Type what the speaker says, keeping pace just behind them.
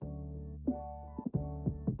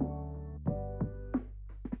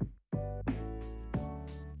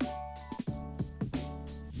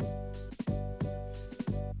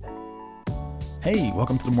Hey,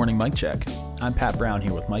 welcome to the Morning Mike Check. I'm Pat Brown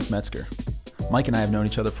here with Mike Metzger. Mike and I have known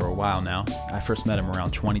each other for a while now. I first met him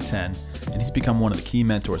around 2010, and he's become one of the key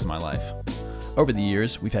mentors in my life. Over the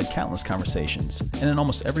years, we've had countless conversations, and in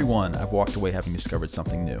almost every one, I've walked away having discovered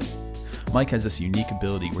something new. Mike has this unique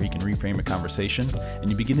ability where he can reframe a conversation, and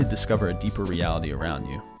you begin to discover a deeper reality around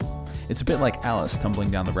you. It's a bit like Alice tumbling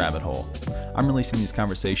down the rabbit hole. I'm releasing these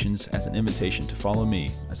conversations as an invitation to follow me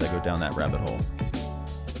as I go down that rabbit hole.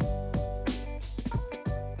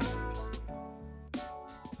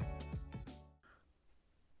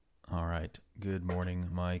 All right. Good morning,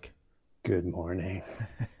 Mike. Good morning.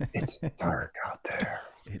 It's dark out there.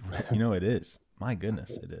 It is. My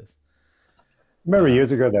goodness, it is. Remember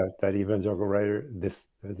years ago that evangelical writer, this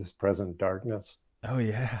present darkness? Oh,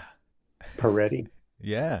 yeah. Peretti?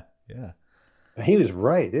 Yeah. And he was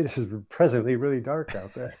right. It is presently really dark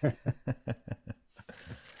out there.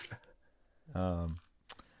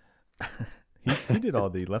 He did all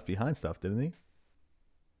the Left Behind stuff, didn't he?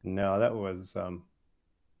 No, that was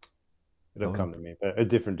it'll come to me, but a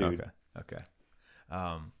different dude. Okay.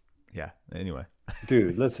 Yeah. Anyway,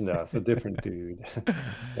 dude, listen to us. A different dude.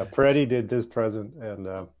 Yeah, Peretti did this present, and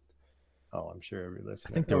I'm sure every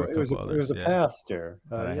listener. I think there were a couple others. It was a pastor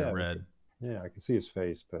that I had read. I can see his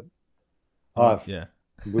face, but yeah,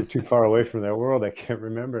 moved too far away from that world. I can't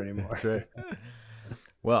remember anymore. That's right.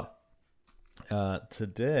 Well,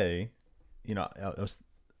 today,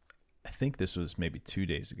 I think this was maybe 2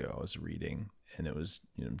 days ago. I was reading, and it was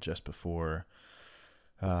just before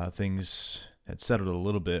things had settled a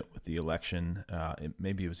little bit with the election.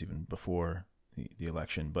 Maybe it was even before the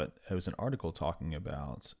election, but it was an article talking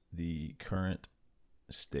about the current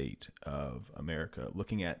state of America,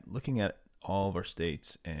 looking at all of our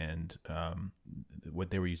states and what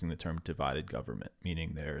they were using the term divided government,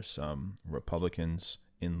 meaning there's some Republicans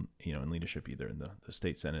in leadership, either in the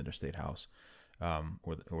state Senate or state House,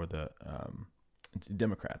 or the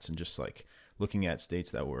Democrats, and just like looking at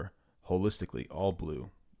states that were holistically all blue,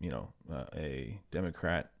 a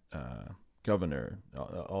Democrat governor,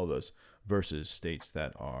 all those, versus states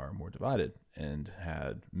that are more divided and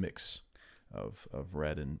had mix of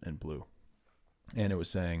red and blue. And it was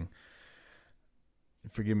saying,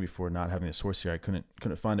 forgive me for not having a source here, I couldn't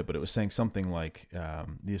find it, but it was saying something like,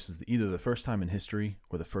 this is either the first time in history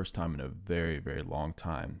or the first time in a very, very long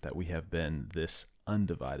time that we have been this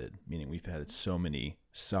undivided, meaning we've had so many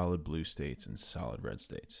solid blue states and solid red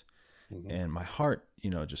states. Mm-hmm. And my heart,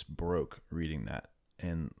 just broke reading that.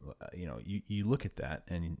 And, you look at that,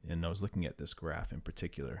 and I was looking at this graph in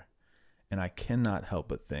particular, and I cannot help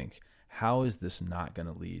but think, how is this not going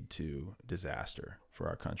to lead to disaster for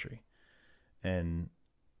our country? And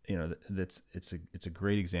it's a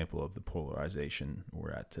great example of the polarization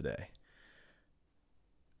we're at today.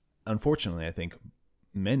 Unfortunately, I think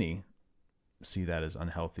many see that as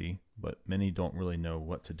unhealthy, but many don't really know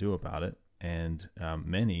what to do about it, and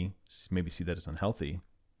many maybe see that as unhealthy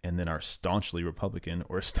and then are staunchly Republican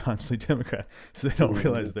or staunchly Democrat, so they don't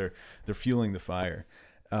realize they're fueling the fire.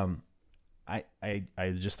 I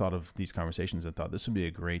just thought of these conversations and thought this would be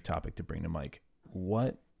a great topic to bring to Mike.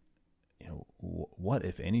 What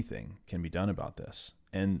if anything can be done about this?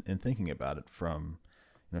 And thinking about it from,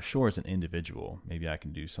 sure, as an individual, maybe I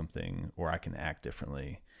can do something or I can act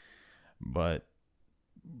differently, but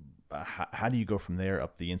how do you go from there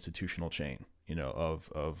up the institutional chain,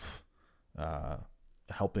 of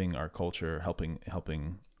helping our culture,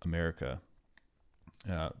 helping America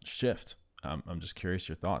shift? I'm just curious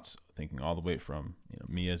your thoughts, thinking all the way from,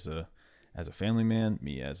 me as a family man,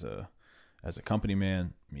 me as a company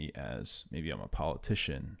man, me as maybe I'm a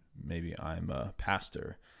politician, maybe I'm a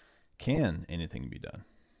pastor. Can anything be done?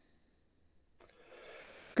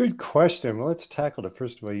 Good question. Well, let's tackle it.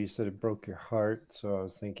 First of all, you said it broke your heart. So I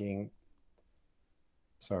was thinking,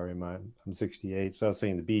 I'm 68. So I was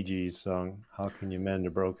thinking the Bee Gees song, "How Can You Mend a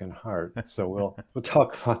Broken Heart?" So we'll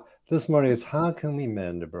talk about this morning is how can we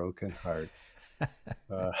mend a broken heart?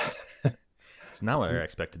 It's not where I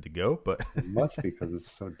expected to go, but it must be because it's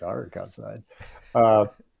so dark outside.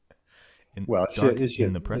 In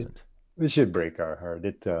the present, it should break our heart.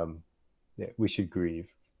 We should grieve,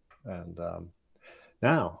 and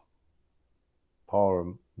now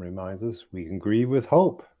Paul reminds us we can grieve with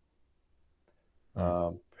hope.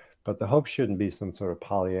 But the hope shouldn't be some sort of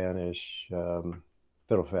Pollyannish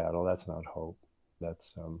fiddle faddle. That's not hope.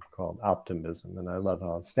 That's called optimism. And I love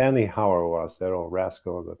how Stanley Hauerwas, that old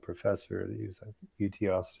rascal of a professor at UT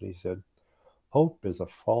Austin, he said,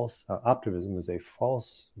 optimism is a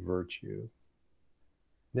false virtue.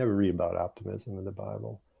 Never read about optimism in the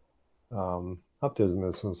Bible. Optimism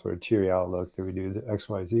is some sort of cheery outlook that we do X,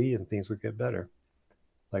 Y, Z, and things will get better.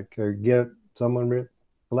 Like get someone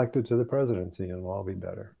elected to the presidency, and we'll all be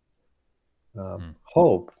better. Hmm.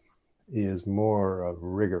 Hope is more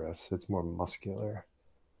rigorous. It's more muscular,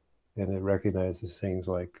 and it recognizes things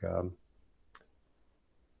like, Rome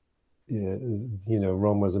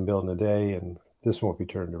wasn't built in a day, and this won't be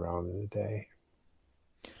turned around in a day.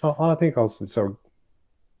 I think also, so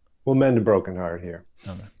we'll mend a broken heart here.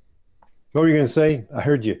 Okay. What were you going to say? I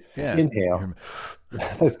heard you Yeah. inhale.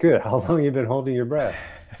 That's good. How long have you been holding your breath?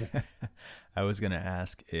 I was gonna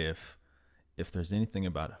ask if there's anything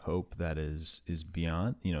about hope that is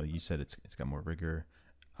beyond. You said it's got more rigor.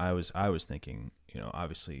 I was thinking,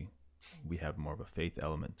 obviously we have more of a faith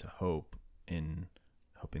element to hope, in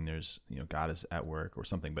hoping there's God is at work or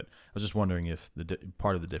something. But I was just wondering if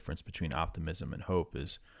part of the difference between optimism and hope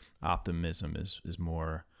is optimism is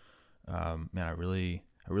more, man, I really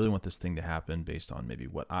want this thing to happen based on maybe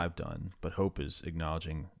what I've done. But hope is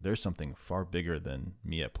acknowledging there's something far bigger than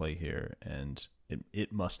me at play here, and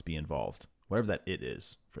it must be involved. Whatever that it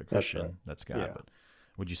is for a Christian, Right. that's God. Yeah, But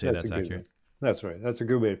would you say that's a good accurate? one. That's right. That's a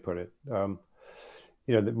good way to put it.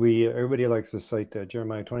 We everybody likes to cite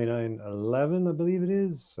Jeremiah 29:11, I believe it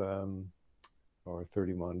is, or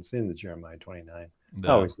 31. It's in the Jeremiah 29. I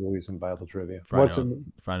always lose in Bible trivia. Find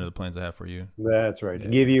the plans I have for you. That's right. To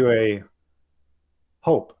Yeah. give you a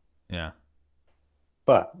hope. Yeah.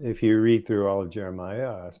 But if you read through all of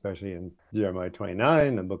Jeremiah, especially in Jeremiah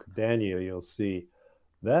 29, the book of Daniel, you'll see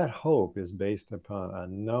that hope is based upon a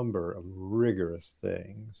number of rigorous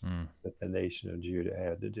things that the nation of Judah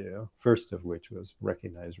had to do, first of which was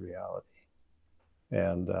recognize reality.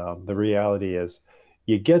 And the reality is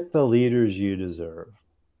you get the leaders you deserve.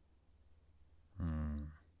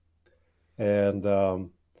 And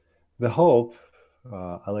the hope,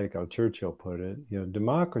 I like how Churchill put it,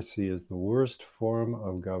 democracy is the worst form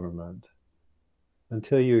of government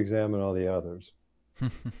until you examine all the others.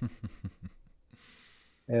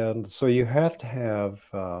 And so you have to have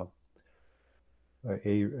a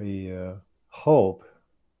hope.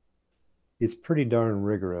 It's pretty darn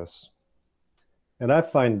rigorous. And I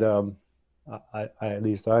find, at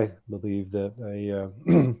least I believe that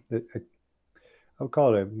I'll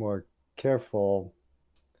call it a more careful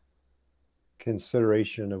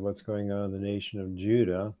consideration of what's going on in the nation of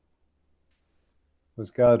Judah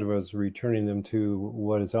was God was returning them to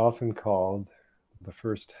what is often called the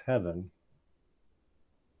first heaven.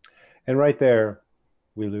 And right there,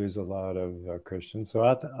 we lose a lot of Christians. So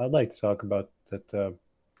I'd like to talk about that.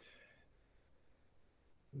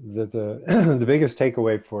 The biggest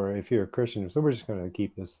takeaway for if you're a Christian, so we're just going to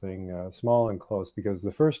keep this thing small and close, because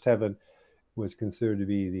the first heaven was considered to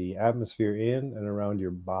be the atmosphere in and around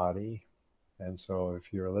your body. And so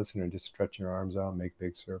if you're a listener, just stretch your arms out, make a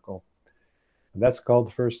big circle. And that's called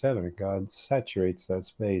the first heaven. God saturates that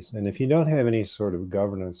space. And if you don't have any sort of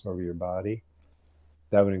governance over your body,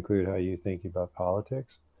 that would include how you think about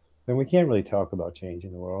politics, then we can't really talk about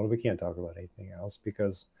changing the world. We can't talk about anything else,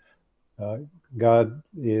 because God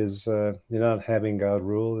is, you're not having God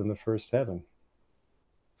rule in the first heaven.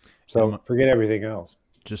 So forget everything else.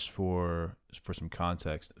 Just for some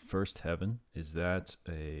context, first heaven, is that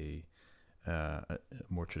a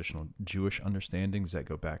more traditional Jewish understanding? Does that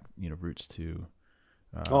go back, roots to?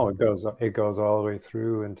 It goes all the way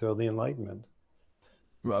through until the Enlightenment.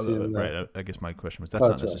 Right. I guess my question was, that's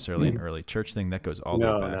not necessarily an early church thing. That goes all the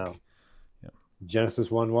way back. No. Yeah. Genesis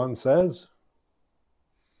 1:1 says,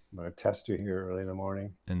 I'm going to test you here early in the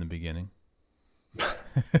morning. In the beginning.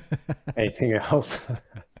 Anything else?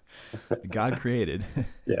 God created.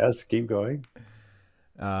 Yes, keep going.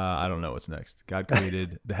 I don't know what's next. God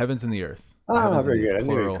created the heavens and the earth. Very good.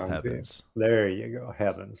 Plural heavens. There you go.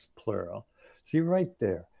 Heavens, plural. See, right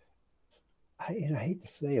there. I hate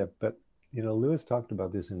to say it, but Lewis talked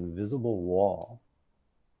about this invisible wall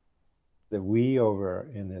that we over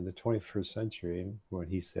in the 21st century, when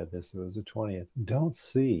he said this, it was the 20th, don't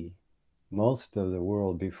see most of the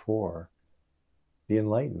world before the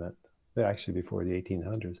Enlightenment, actually before the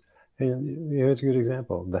 1800s. And here's a good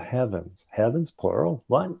example. The heavens. Heavens, plural?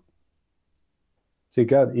 What? See,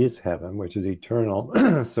 God is heaven, which is eternal.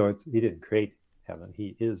 So he didn't create heaven.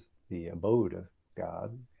 He is the abode of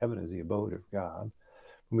God. Heaven is the abode of God.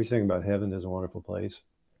 When we sing about heaven is a wonderful place,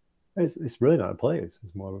 it's really not a place.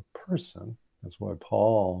 It's more of a person. That's why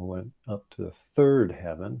Paul went up to the third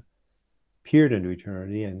heaven, peered into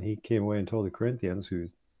eternity, and he came away and told the Corinthians, who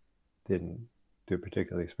didn't do a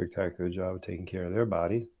particularly spectacular job of taking care of their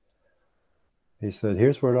bodies, he said,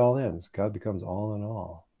 here's where it all ends. God becomes all in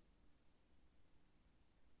all.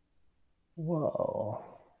 Whoa.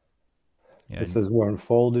 Yeah. It says we're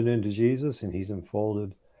enfolded into Jesus, and he's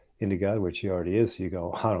enfolded into God, which he already is. So you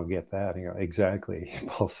go, I don't get that. And you go, exactly.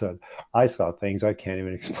 Paul said, I saw things I can't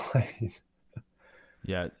even explain.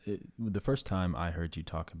 Yeah, the first time I heard you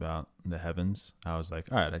talk about the heavens, I was like,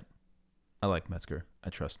 all right, I like Metzger. I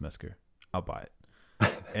trust Metzger. I'll buy it.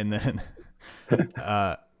 And then,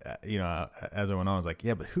 as I went on, I was like,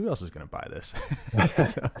 yeah, but who else is going to buy this?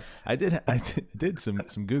 So I did some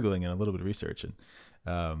Googling and a little bit of research,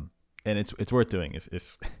 and it's worth doing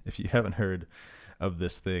if you haven't heard of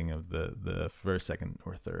this thing of the first, second,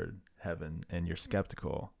 or third heaven, and you're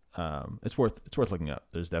skeptical. It's worth looking up.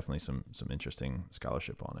 There's definitely some interesting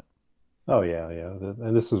scholarship on it. Oh yeah.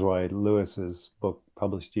 And this is why Lewis's book,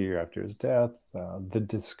 published a year after his death, The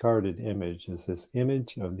Discarded Image, is this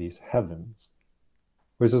image of these heavens,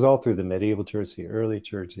 which is all through the medieval church, the early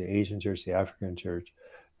church, the Asian church, the African church,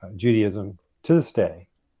 Judaism, to this day.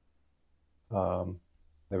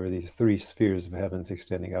 There were these three spheres of heavens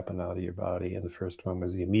extending up and out of your body, and the first one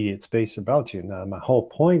was the immediate space about you. Now, my whole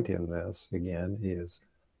point in this, again, is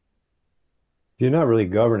if you're not really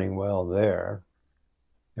governing well there,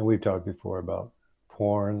 and we've talked before about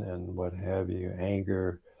porn and what have you,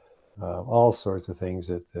 anger, all sorts of things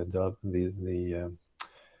that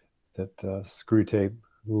Screw Tape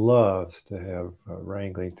loves to have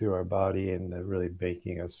wrangling through our body and really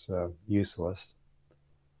making us useless.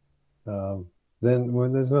 Then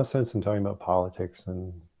when there's no sense in talking about politics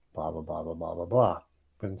and blah, blah, blah, blah, blah, blah, blah.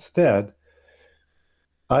 But instead,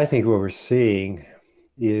 I think what we're seeing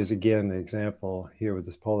is, again, the example here with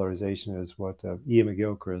this polarization is what Ian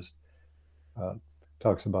McGilchrist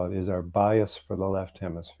talks about is our bias for the left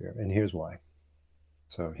hemisphere. And here's why.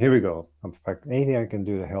 So here we go. In fact, anything I can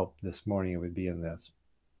do to help this morning, it would be in this.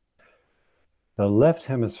 The left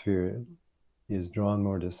hemisphere is drawn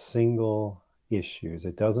more to single issues.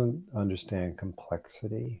 It doesn't understand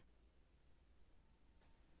complexity.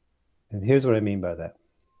 And here's what I mean by that.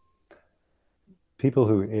 People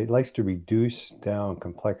who, it likes to reduce down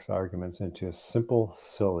complex arguments into simple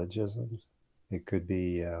syllogisms. It could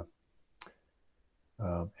be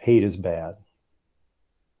hate is bad.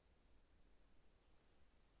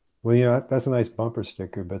 Well, that's a nice bumper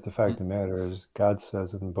sticker, but the fact of the matter is, God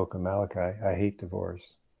says in the book of Malachi, I hate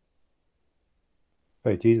divorce.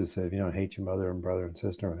 But Jesus said, if you don't hate your mother and brother and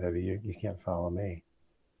sister and whatever, you can't follow me.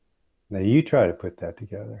 Now you try to put that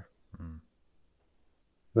together.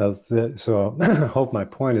 So I hope my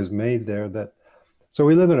point is made there that, so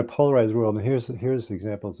we live in a polarized world, and here's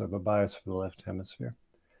examples of a bias for the left hemisphere.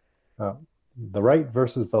 The right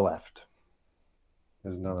versus the left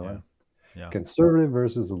is another one. Yeah. Conservative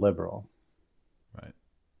versus liberal. Right.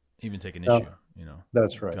 Even take an issue,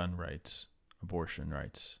 That's right. Gun rights, abortion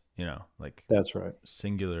rights, like that's right.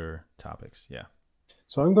 Singular topics. Yeah.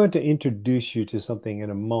 So I'm going to introduce you to something in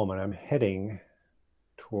a moment. I'm heading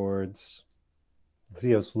towards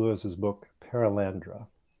C.S. Lewis's book, Perelandra.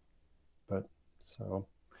 But so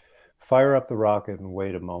fire up the rocket and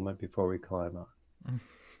wait a moment before we climb on.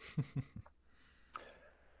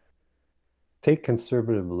 Take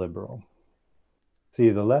conservative liberal. See,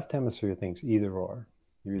 the left hemisphere thinks either or.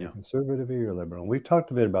 You're either conservative or you're liberal. And we've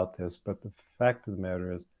talked a bit about this, but the fact of the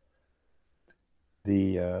matter is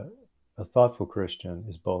a thoughtful Christian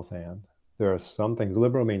is both and. There are some things,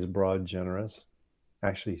 liberal means broad, generous,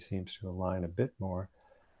 actually seems to align a bit more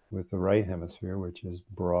with the right hemisphere, which is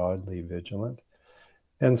broadly vigilant.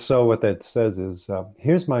 And so what that says is,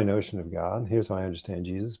 here's my notion of God, here's how I understand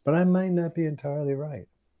Jesus, but I might not be entirely right.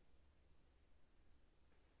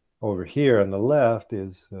 Over here on the left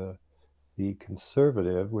is the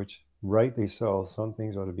conservative, which rightly so, some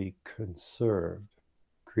things ought to be conserved,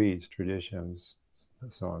 creeds, traditions,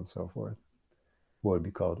 so on and so forth, what would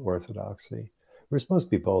be called orthodoxy. We're supposed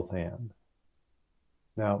to be both and.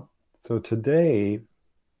 Now, so today,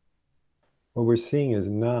 what we're seeing is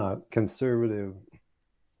not conservative,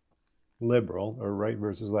 liberal, or right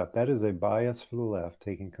versus left. That is a bias for the left,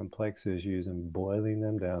 taking complex issues and boiling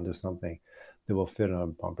them down to something that will fit on a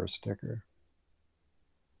bumper sticker.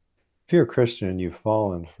 If you're a Christian and you've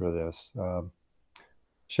fallen for this,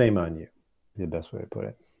 shame on you, the best way to put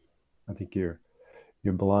it. I think you're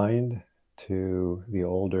blind to the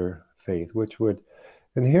older faith, which would,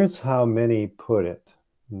 and here's how many put it,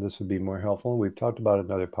 and this would be more helpful. We've talked about it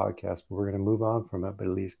in other podcasts, but we're going to move on from it, but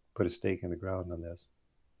at least put a stake in the ground on this.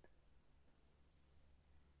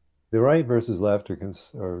 The right versus left or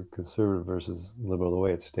conservative versus liberal, the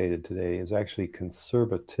way it's stated today, is actually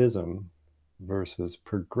conservatism versus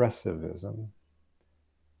progressivism.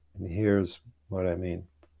 And here's what I mean.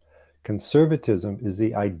 Conservatism is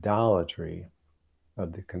the idolatry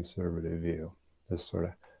of the conservative view. This sort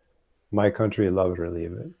of, my country, love it or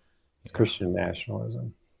leave it. It's Christian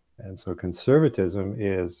nationalism. And so conservatism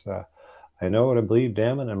is, I know what I believe,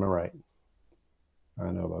 damn it, I'm right. I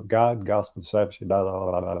know about God, gospel discipleship, blah, blah,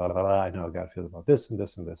 blah, blah, blah, blah. I know how God feels about this and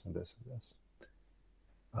this and this and this and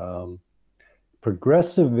this.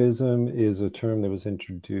 Progressivism is a term that was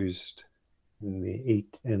introduced in the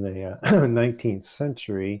 19th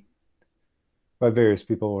century by various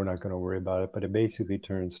people. We're not going to worry about it, but it basically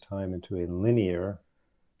turns time into a linear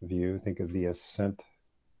view. Think of the ascent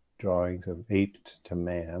drawings of ape to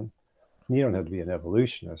man. You don't have to be an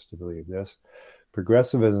evolutionist to believe this.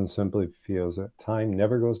 Progressivism simply feels that time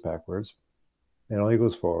never goes backwards. It only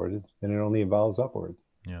goes forward, and it only evolves upward.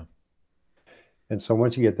 Yeah. And so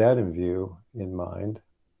once you get that in mind,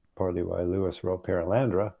 partly why Lewis wrote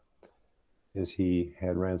Perelandra, is he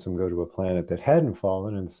had Ransom go to a planet that hadn't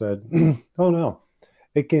fallen and said, oh no,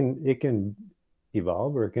 it can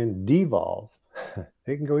evolve or it can devolve.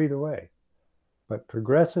 It can go either way. But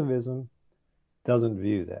progressivism doesn't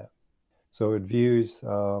view that. So it views,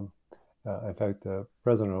 in fact,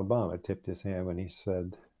 President Obama tipped his hand when he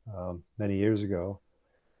said many years ago,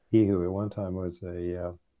 he who at one time was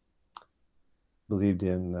believed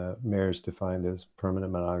in marriage defined as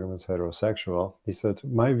permanent monogamous heterosexual, he said,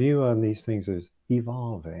 my view on these things is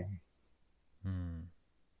evolving. And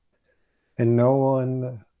no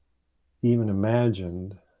one even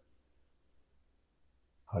imagined,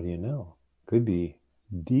 how do you know? Could be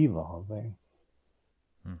devolving.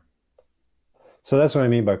 So that's what I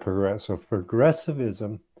mean by progressive. So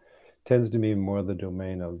progressivism tends to be more the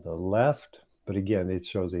domain of the left, but again, it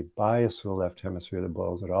shows a bias to the left hemisphere that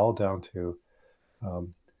boils it all down to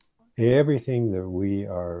everything that we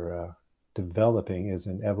are developing is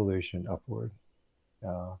an evolution upward.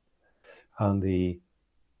 On the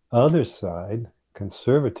other side,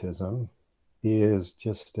 conservatism is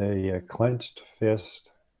just a clenched fist,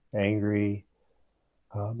 angry,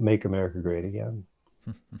 make America great again.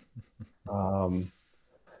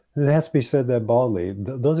 It has to be said that baldly.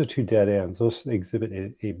 Those are two dead ends. Those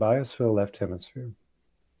exhibit a bias for the left hemisphere.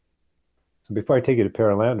 So before I take you to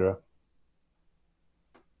Perelandra,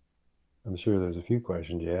 I'm sure there's a few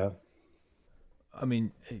questions you have. I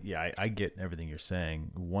mean, yeah, I get everything you're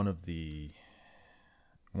saying. One of the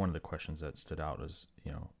questions that stood out was,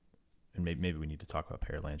 and maybe we need to talk about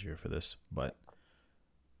Perelandra for this, but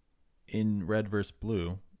in Red versus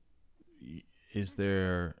Blue, is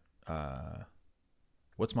there,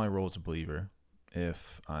 what's my role as a believer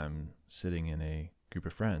if I'm sitting in a group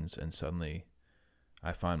of friends and suddenly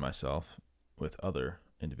I find myself with other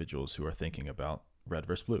individuals who are thinking about Red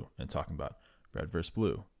versus Blue and talking about Red versus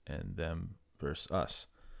Blue and them versus us?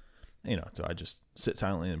 Do I just sit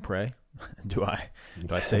silently and pray? Do I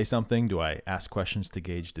say something? Do I ask questions to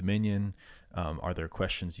gauge dominion? Are there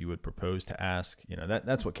questions you would propose to ask?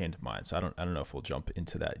 That's what came to mind. So I don't know if we'll jump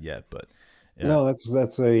into that yet, but no,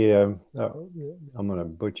 that's a. I'm going to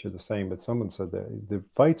butcher the saying, but someone said that the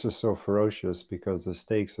fights are so ferocious because the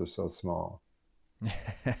stakes are so small.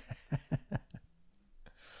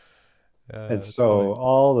 And so funny.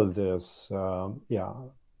 All of this, I'm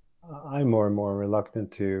more and more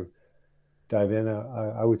reluctant to dive in.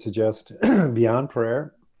 I would suggest beyond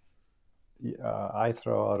prayer, I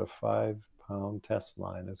throw out a 5-pound test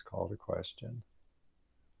line. It's called a question.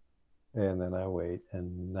 And then I wait,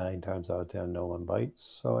 and 9 times out of 10, no one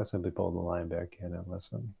bites. So I simply pull the line back in and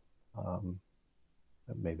listen.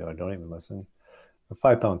 Maybe I don't even listen. A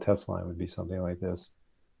 5-pound test line would be something like this.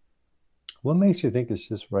 What makes you think it's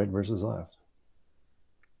just right versus left?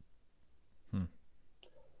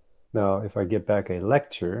 Now, if I get back a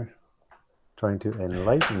lecture trying to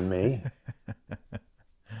enlighten me,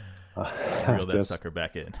 reel that sucker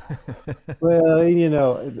back in. Well,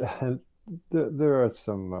 there are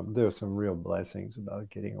some real blessings about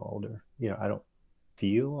getting older. I don't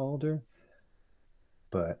feel older,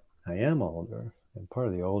 but I am older. And part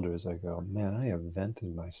of the older is I go, man, I have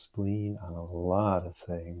vented my spleen on a lot of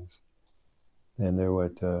things. And they're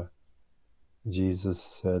what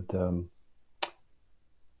Jesus said,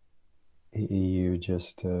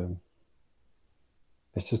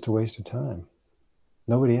 it's just a waste of time.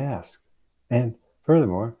 Nobody asked. And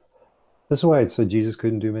furthermore, that's why it said Jesus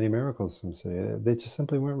couldn't do many miracles. They just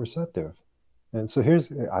simply weren't receptive. And so I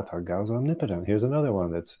thought God was omnipotent. Here's another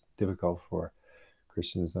one that's difficult for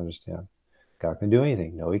Christians to understand. God can do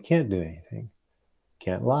anything. No, he can't do anything.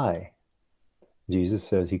 Can't lie. Jesus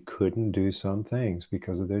says he couldn't do some things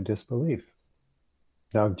because of their disbelief.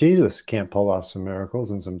 Now, if Jesus can't pull off some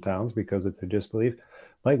miracles in some towns because of their disbelief,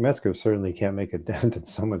 Mike Metzger certainly can't make a dent in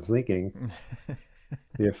someone's thinking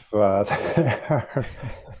if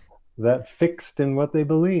that fixed in what they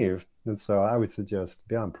believe. And so I would suggest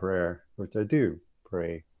beyond prayer, which I do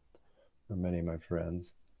pray for many of my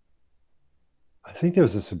friends, I think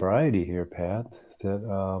there's a sobriety here, Pat,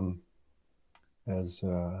 that as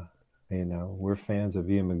we're fans of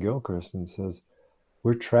Ian McGilchrist, and says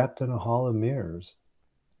we're trapped in a hall of mirrors,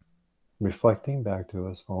 reflecting back to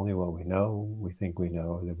us only what we know, we think we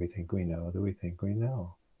know, that we think we know, that we think we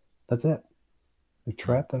know. That's it. We're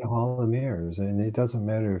trapped in a hall of mirrors, and it doesn't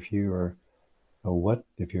matter if you are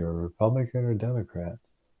if you're a Republican or Democrat.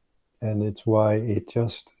 And it's why it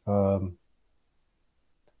just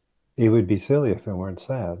it would be silly if it weren't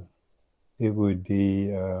sad. It would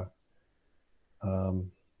be I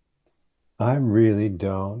really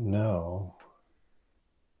don't know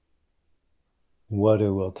what it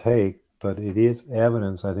will take, but it is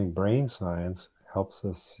evidence. I think brain science helps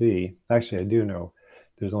us see. Actually, I do know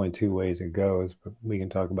there's only two ways it goes, but we can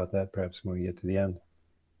talk about that perhaps when we get to the end.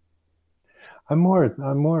 I'm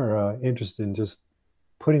more interested in just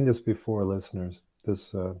putting this before listeners.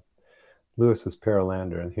 This Lewis's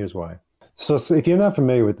Paralander, and here's why. So if you're not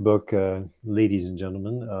familiar with the book, ladies and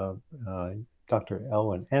gentlemen, Dr.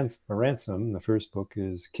 Elwin Ransom, the first book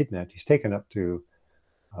is kidnapped. He's taken up to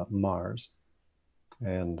Mars,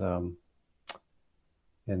 and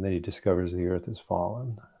then he discovers the Earth has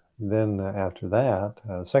fallen. Then after that,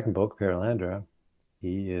 second book, Paralandra,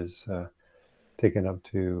 he is taken up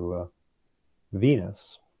to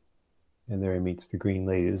Venus, and there he meets the Green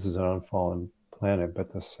Lady. This is an unfallen planet,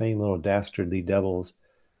 but the same little dastardly devils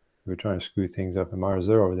who are trying to screw things up in Mars,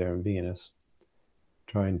 they're over there in Venus,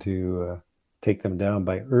 trying to take them down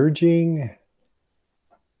by urging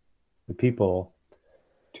the people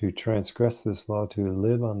to transgress this law, to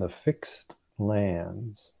live on the fixed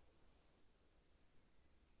lands.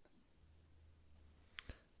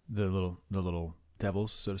 The little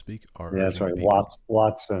devils, so to speak, are Yeah, that's right.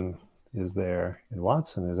 Watson is there, and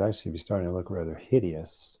Watson is actually starting to look rather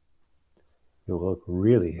hideous. He'll look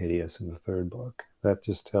really hideous in the third book. That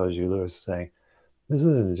just tells you Lewis is saying, this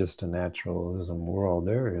isn't just a naturalism world.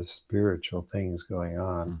 There is spiritual things going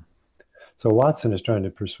on. So Watson is trying to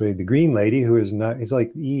persuade the Green Lady, who is not, he's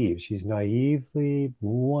like Eve. She's naively,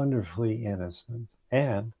 wonderfully innocent,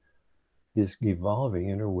 and is evolving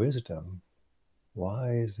in her wisdom.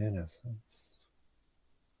 Wise innocence.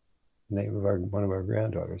 Name of one of our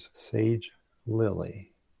granddaughters, Sage Lily.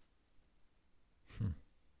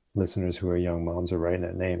 Listeners who are young moms are writing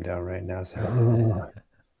that name down right now. So,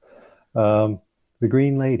 the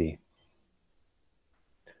Green Lady,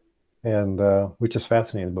 and which is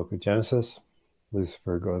fascinating in the book of Genesis.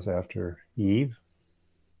 Lucifer goes after Eve,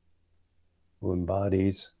 who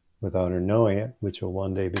embodies, without her knowing it, which will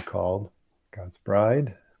one day be called God's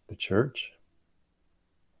bride, the church.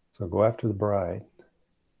 So go after the bride.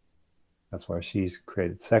 That's why she's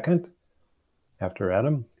created second, after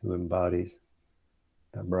Adam, who embodies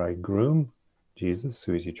that bridegroom, Jesus,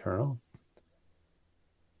 who is eternal.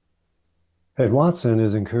 And Watson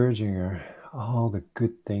is encouraging her, all the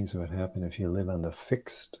good things that would happen if you live on the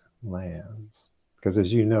fixed lands. Because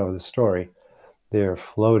as you know, the story, they're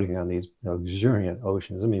floating on these luxuriant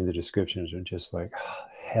oceans. I mean, the descriptions are just like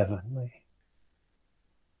heavenly.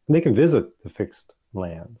 And they can visit the fixed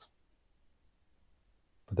lands,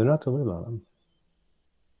 but they're not to live on them.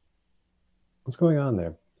 What's going on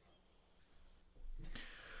there?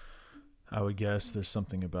 I would guess there's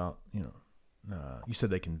something about, you said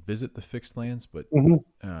they can visit the fixed lands, but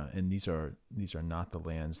and these are not the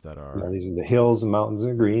lands that are. No, these are the hills and mountains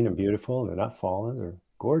are green and beautiful. And they're not fallen. They're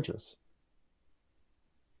gorgeous.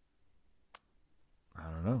 I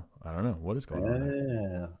don't know what is going on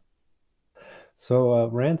there. So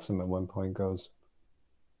Ransom at one point goes,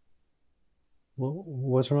 well,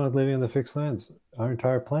 what's wrong with living on the fixed lands? Our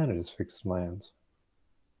entire planet is fixed lands.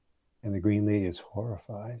 And the Green Lady is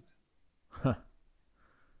horrified. Huh.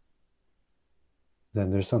 Then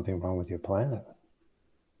there's something wrong with your planet.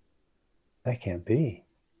 That can't be.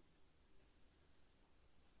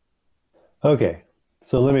 Okay,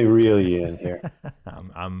 so let me reel you in here.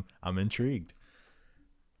 I'm intrigued.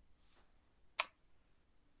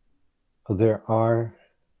 There are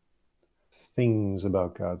things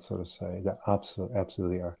about God, so to say, that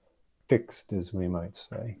absolutely are fixed, as we might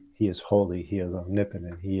say. He is holy. He is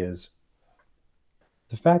omnipotent. He is.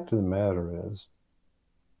 The fact of the matter is,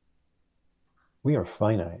 we are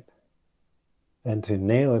finite. And to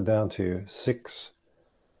nail it down to 6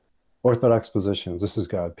 orthodox positions, this is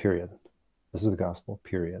God, period. This is the gospel,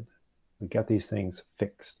 period. We got these things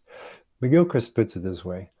fixed. McGilchrist puts it this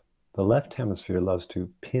way: the left hemisphere loves to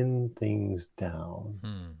pin things down.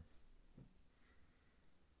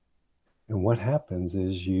 And what happens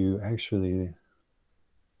is you actually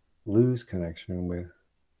lose connection with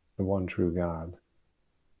the one true God,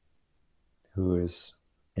 who is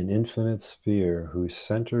an infinite sphere, whose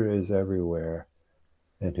center is everywhere,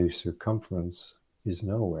 and whose circumference is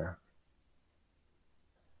nowhere.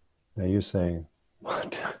 Now you're saying,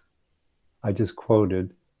 what? I just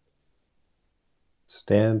quoted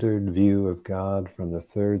standard view of God from the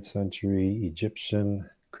 3rd century Egyptian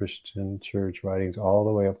Christian church writings all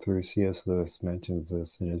the way up through C.S. Lewis mentions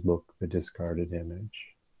this in his book, The Discarded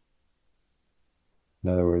Image. In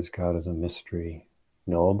other words, God is a mystery.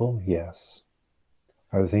 Knowable? Yes.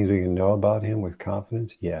 Are there things we can know about him with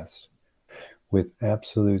confidence? Yes. With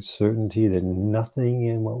absolute certainty that nothing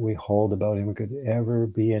in what we hold about him could ever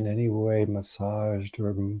be in any way massaged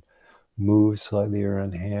or moved slightly or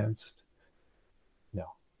enhanced? No.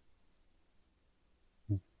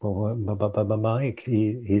 But Mike,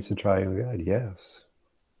 he's a triune God. Yes.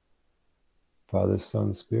 Father,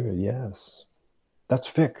 Son, Spirit. Yes. That's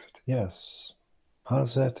fixed. Yes. How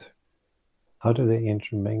do they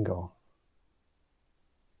intermingle?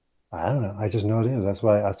 I don't know. I just know it is.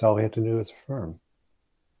 That's all we have to do is affirm.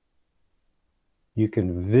 You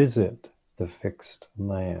can visit the fixed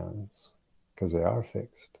lands because they are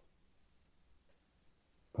fixed.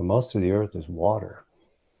 But most of the earth is water.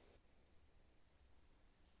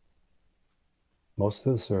 Most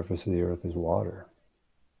of the surface of the earth is water.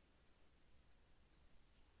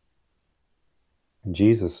 And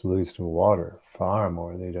Jesus alludes to water far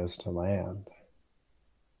more than he does to land.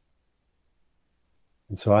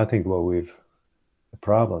 And so I think the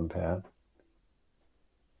problem, Pat,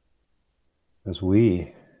 is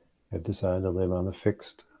we have decided to live on the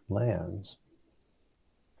fixed lands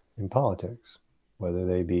in politics, whether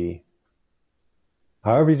they be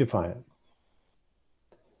however you define it.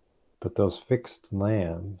 But those fixed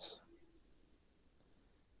lands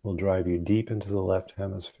will drive you deep into the left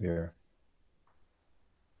hemisphere,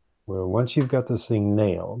 where once you've got this thing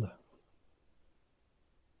nailed,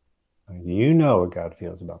 you know what God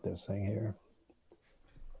feels about this thing here.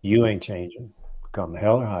 You ain't changing, come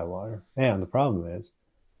hell or high water. And the problem is,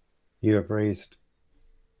 you have raised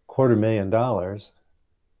 $250,000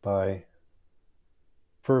 by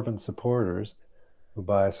fervent supporters who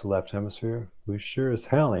bias the left hemisphere, who sure as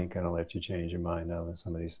hell ain't going to let you change your mind on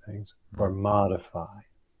some of these things or modify.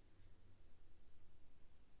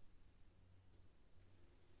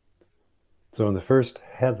 So in the first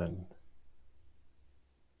heaven,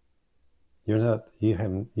 you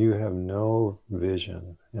have no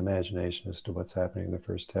vision, imagination as to what's happening in the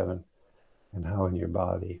first heaven and how in your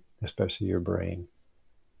body, especially your brain,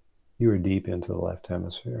 you are deep into the left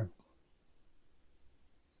hemisphere.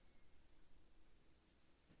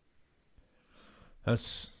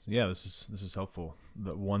 This is helpful.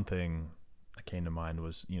 The one thing that came to mind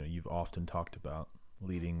was, you've often talked about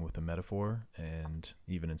leading with a metaphor, and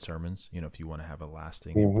even in sermons, if you want to have a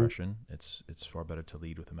lasting impression, it's far better to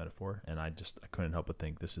lead with a metaphor. And I couldn't help but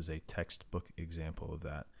think this is a textbook example of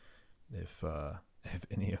that. If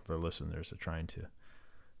any of our listeners are trying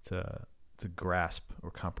to grasp or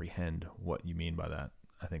comprehend what you mean by that,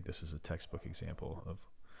 I think this is a textbook example of,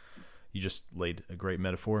 you just laid a great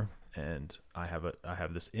metaphor, and I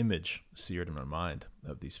have this image seared in my mind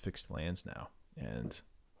of these fixed lands now, and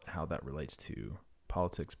how that relates to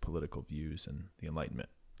politics, political views, and the Enlightenment.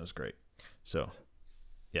 That was great. So,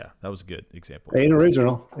 yeah, that was a good example. Ain't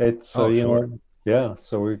original. It's sure. Yeah.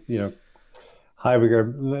 So we, Heidegger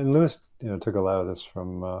and Lewis, took a lot of this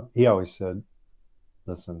from. He always said,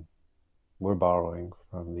 "Listen, we're borrowing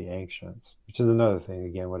from the ancients," which is another thing.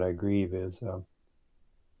 Again, what I grieve is,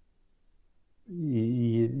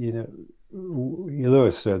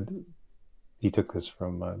 Lewis said he took this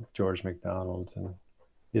from George MacDonald and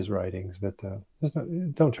his writings, but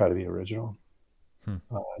don't try to be original.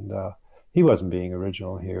 And he wasn't being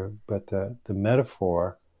original here, but the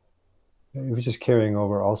metaphor, it was just carrying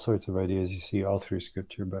over all sorts of ideas you see all through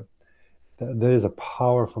Scripture. But that is a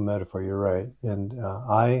powerful metaphor. You're right, and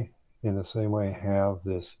I, in the same way, have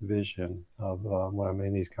this vision of when I'm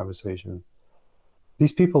in these conversations.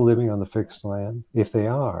 These people living on the fixed land, if they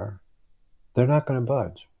are, they're not going to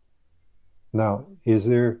budge. Now,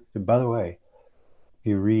 by the way,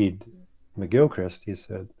 you read McGilchrist, he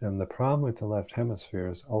said, and the problem with the left hemisphere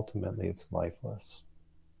is ultimately it's lifeless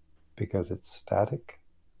because it's static,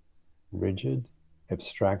 rigid,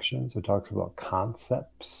 abstractions. It talks about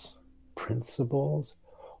concepts, principles,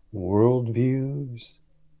 worldviews.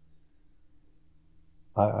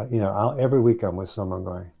 Every week I'm with someone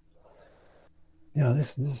going,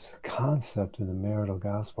 this concept in the marital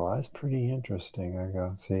gospel, that's pretty interesting. I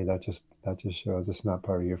go, see, that just shows it's not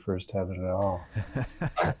part of your first heaven at all.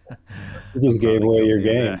 You just gave away your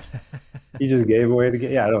game. You just gave away the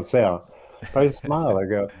game. Yeah, I don't say it. But I smile. I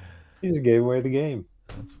go, you just gave away the game.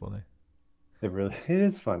 That's funny. It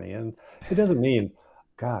is funny. And it doesn't mean,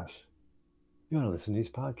 gosh, You want to listen to these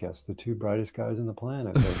podcasts, the two brightest guys on the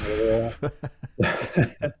planet.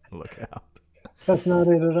 Look out. That's not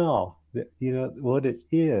it at all. You know, what it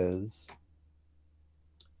is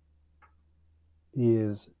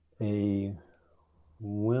a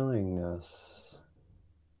willingness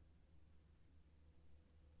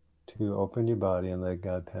to open your body and let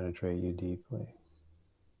God penetrate you deeply.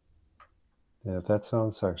 And if that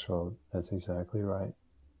sounds sexual, that's exactly right.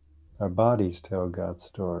 Our bodies tell God's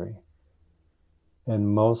story.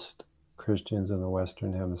 And most Christians in the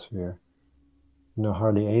Western Hemisphere know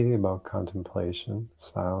hardly anything about contemplation,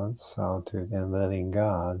 silence, solitude, and letting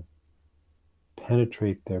God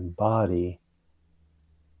penetrate their body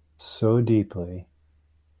so deeply,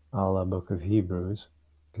 a la Book of Hebrews,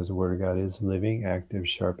 because the Word of God is living, active,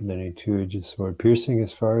 sharper than a two-edged sword, piercing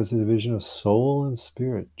as far as the division of soul and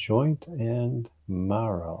spirit, joint and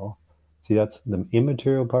marrow. See, that's the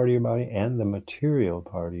immaterial part of your body and the material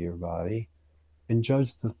part of your body, and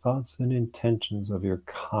judge the thoughts and intentions of your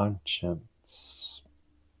conscience.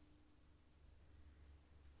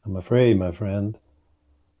 I'm afraid, my friend,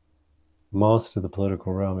 most of the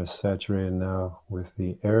political realm is saturated now with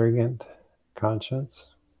the arrogant conscience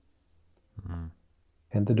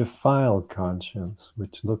and the defiled conscience,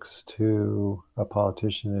 which looks to a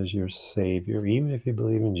politician as your savior, even if you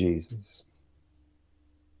believe in Jesus.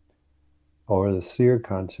 Or the seer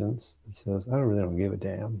conscience that says, I really don't give a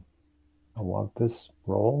damn. I want this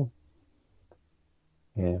role.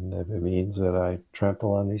 And if it means that I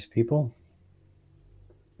trample on these people,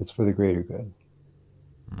 it's for the greater good.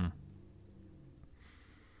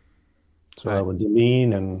 So I will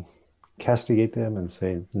demean and castigate them and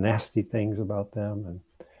say nasty things about them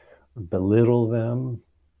and belittle them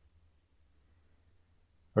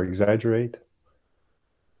or exaggerate.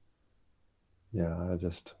 Yeah,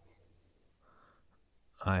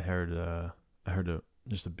 I heard it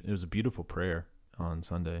was a beautiful prayer on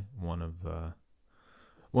Sunday. One of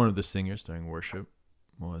the singers during worship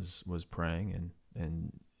was praying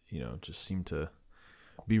and just seemed to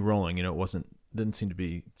be rolling. It didn't seem to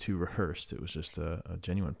be too rehearsed. It was just a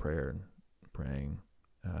genuine prayer and praying,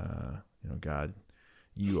 God,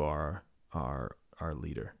 you are our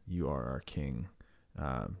leader. You are our king.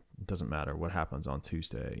 It doesn't matter what happens on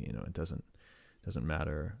Tuesday. It doesn't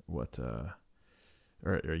matter what,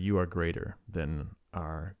 or you are greater than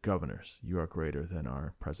our governors. You are greater than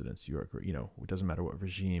our presidents. You are, it doesn't matter what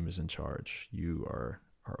regime is in charge. You are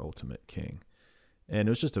our ultimate king. And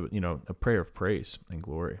it was just a prayer of praise and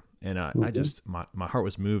glory. And I just, my heart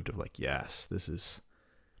was moved of like, yes,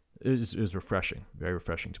 it was refreshing, very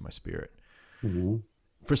refreshing to my spirit. Mm-hmm.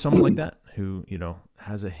 For someone like that who,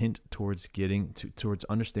 has a hint towards towards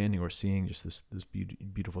understanding or seeing just this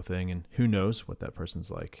beautiful thing, and who knows what that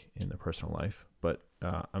person's like in their personal life. But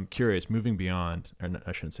I'm curious, moving beyond, or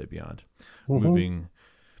I shouldn't say beyond, moving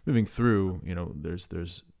through,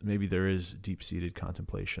 there's maybe there is deep-seated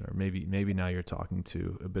contemplation, or maybe now you're talking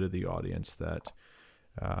to a bit of the audience that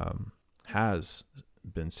has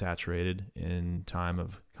been saturated in time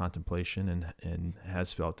of contemplation and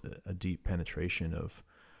has felt a deep penetration of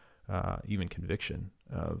even conviction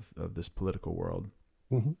of this political world.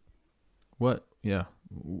 Mm-hmm. What's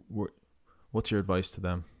your advice to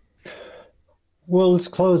them? Well, let's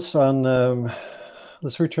close on,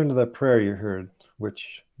 let's return to that prayer you heard,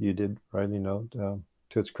 which you did rightly note.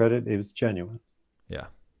 To its credit, it was genuine. Yeah.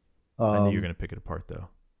 I knew you were going to pick it apart, though.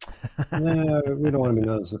 No, we don't want to be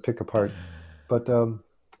known as a pick apart. But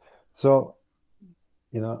so,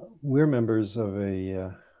 we're members of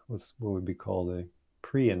what would be called a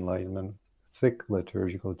pre-Enlightenment, thick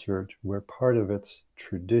liturgical church, where part of its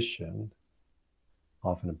tradition,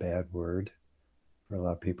 often a bad word for a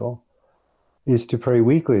lot of people, is to pray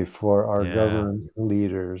weekly for our government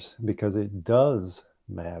leaders, because it does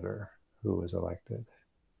matter who is elected.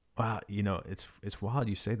 Wow, it's wild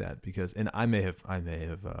you say that, because, and I may have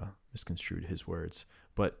misconstrued his words,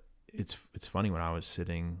 but it's funny, when I was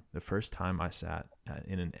sitting the first time I sat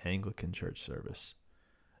in an Anglican church service,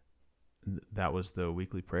 that was the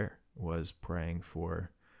weekly prayer, was praying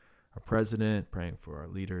for our president, praying for our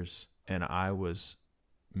leaders, and I was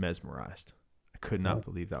mesmerized. I could not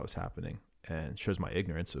believe that was happening, and shows my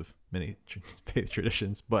ignorance of many faith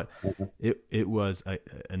traditions, but it was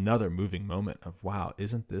another moving moment of, wow,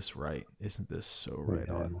 isn't this right? Isn't this so right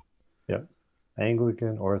on? Yeah.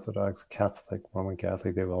 Anglican, Orthodox, Catholic, Roman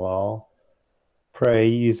Catholic, they will all pray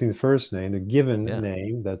using the first name, the given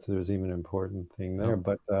name. There's even an important thing there,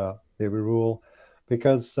 but they would rule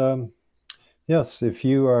because, yes, if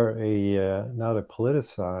you are not a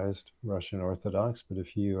politicized Russian Orthodox, but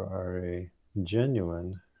if you are a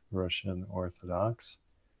genuine Russian Orthodox,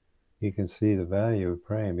 you can see the value of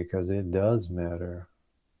praying, because it does matter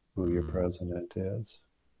who your president is.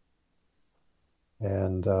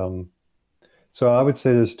 And so I would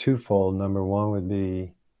say there's twofold. Number one would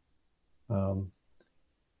be,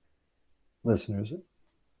 listeners,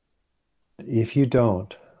 if you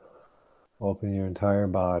don't open your entire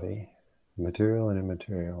body, material and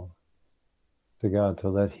immaterial, to God, to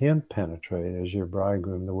let him penetrate as your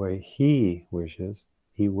bridegroom the way he wishes,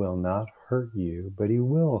 he will not hurt you, but he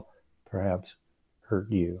will perhaps hurt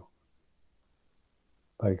you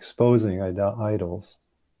by exposing idols.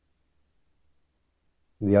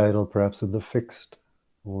 The idol perhaps of the fixed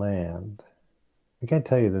land. I can't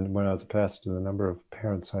tell you that when I was a pastor, the number of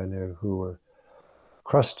parents I knew who were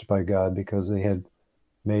crushed by God because they had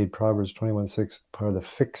made Proverbs 21:6 part of the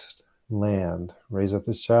fixed land. Raise up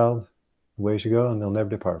this child the way he should go, and they'll never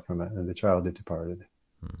depart from it. And the child had departed.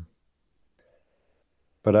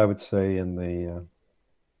 But I would say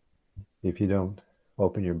if you don't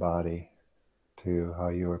open your body to how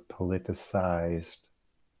you are politicized,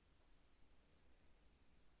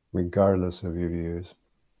 regardless of your views.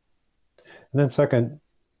 And then second,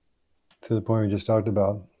 to the point we just talked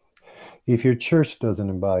about, if your church doesn't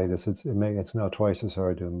embody this, it's now twice as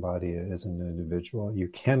hard to embody it as an individual. You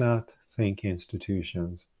cannot think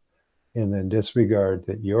institutions and then disregard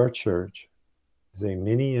that your church is a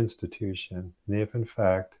mini institution. And if in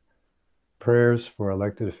fact prayers for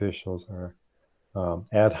elected officials are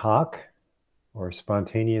ad hoc or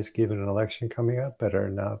spontaneous given an election coming up, but are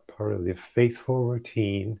not part of the faithful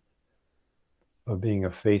routine of being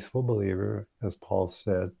a faithful believer, as Paul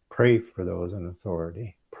said, pray for those in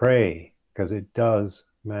authority. Pray, because it does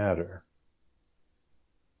matter.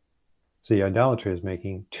 See, idolatry is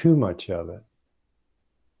making too much of it.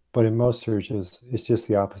 But in most churches, it's just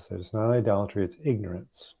the opposite. It's not idolatry, it's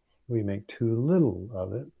ignorance. We make too little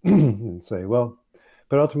of it and say, well,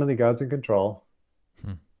 but ultimately God's in control.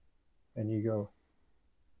 And you go,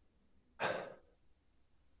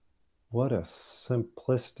 what a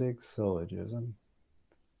simplistic syllogism.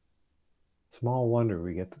 Small wonder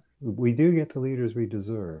we do get the leaders we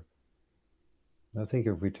deserve. And I think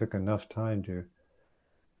if we took enough time to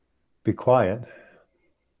be quiet,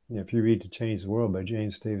 if you read To Change the World by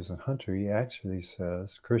James Davison Hunter, he actually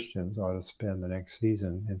says Christians ought to spend the next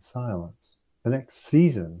season in silence. The next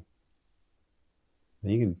season.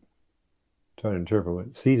 You can try to interpret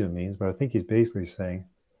what season means, but I think he's basically saying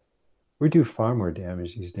we do far more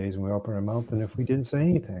damage these days when we open our mouth than if we didn't say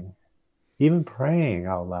anything. Even praying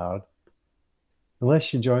out loud,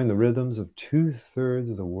 unless you join the rhythms of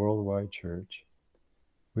 2/3 of the worldwide church,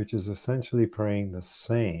 which is essentially praying the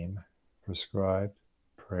same prescribed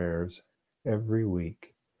prayers every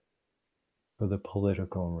week for the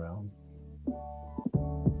political realm.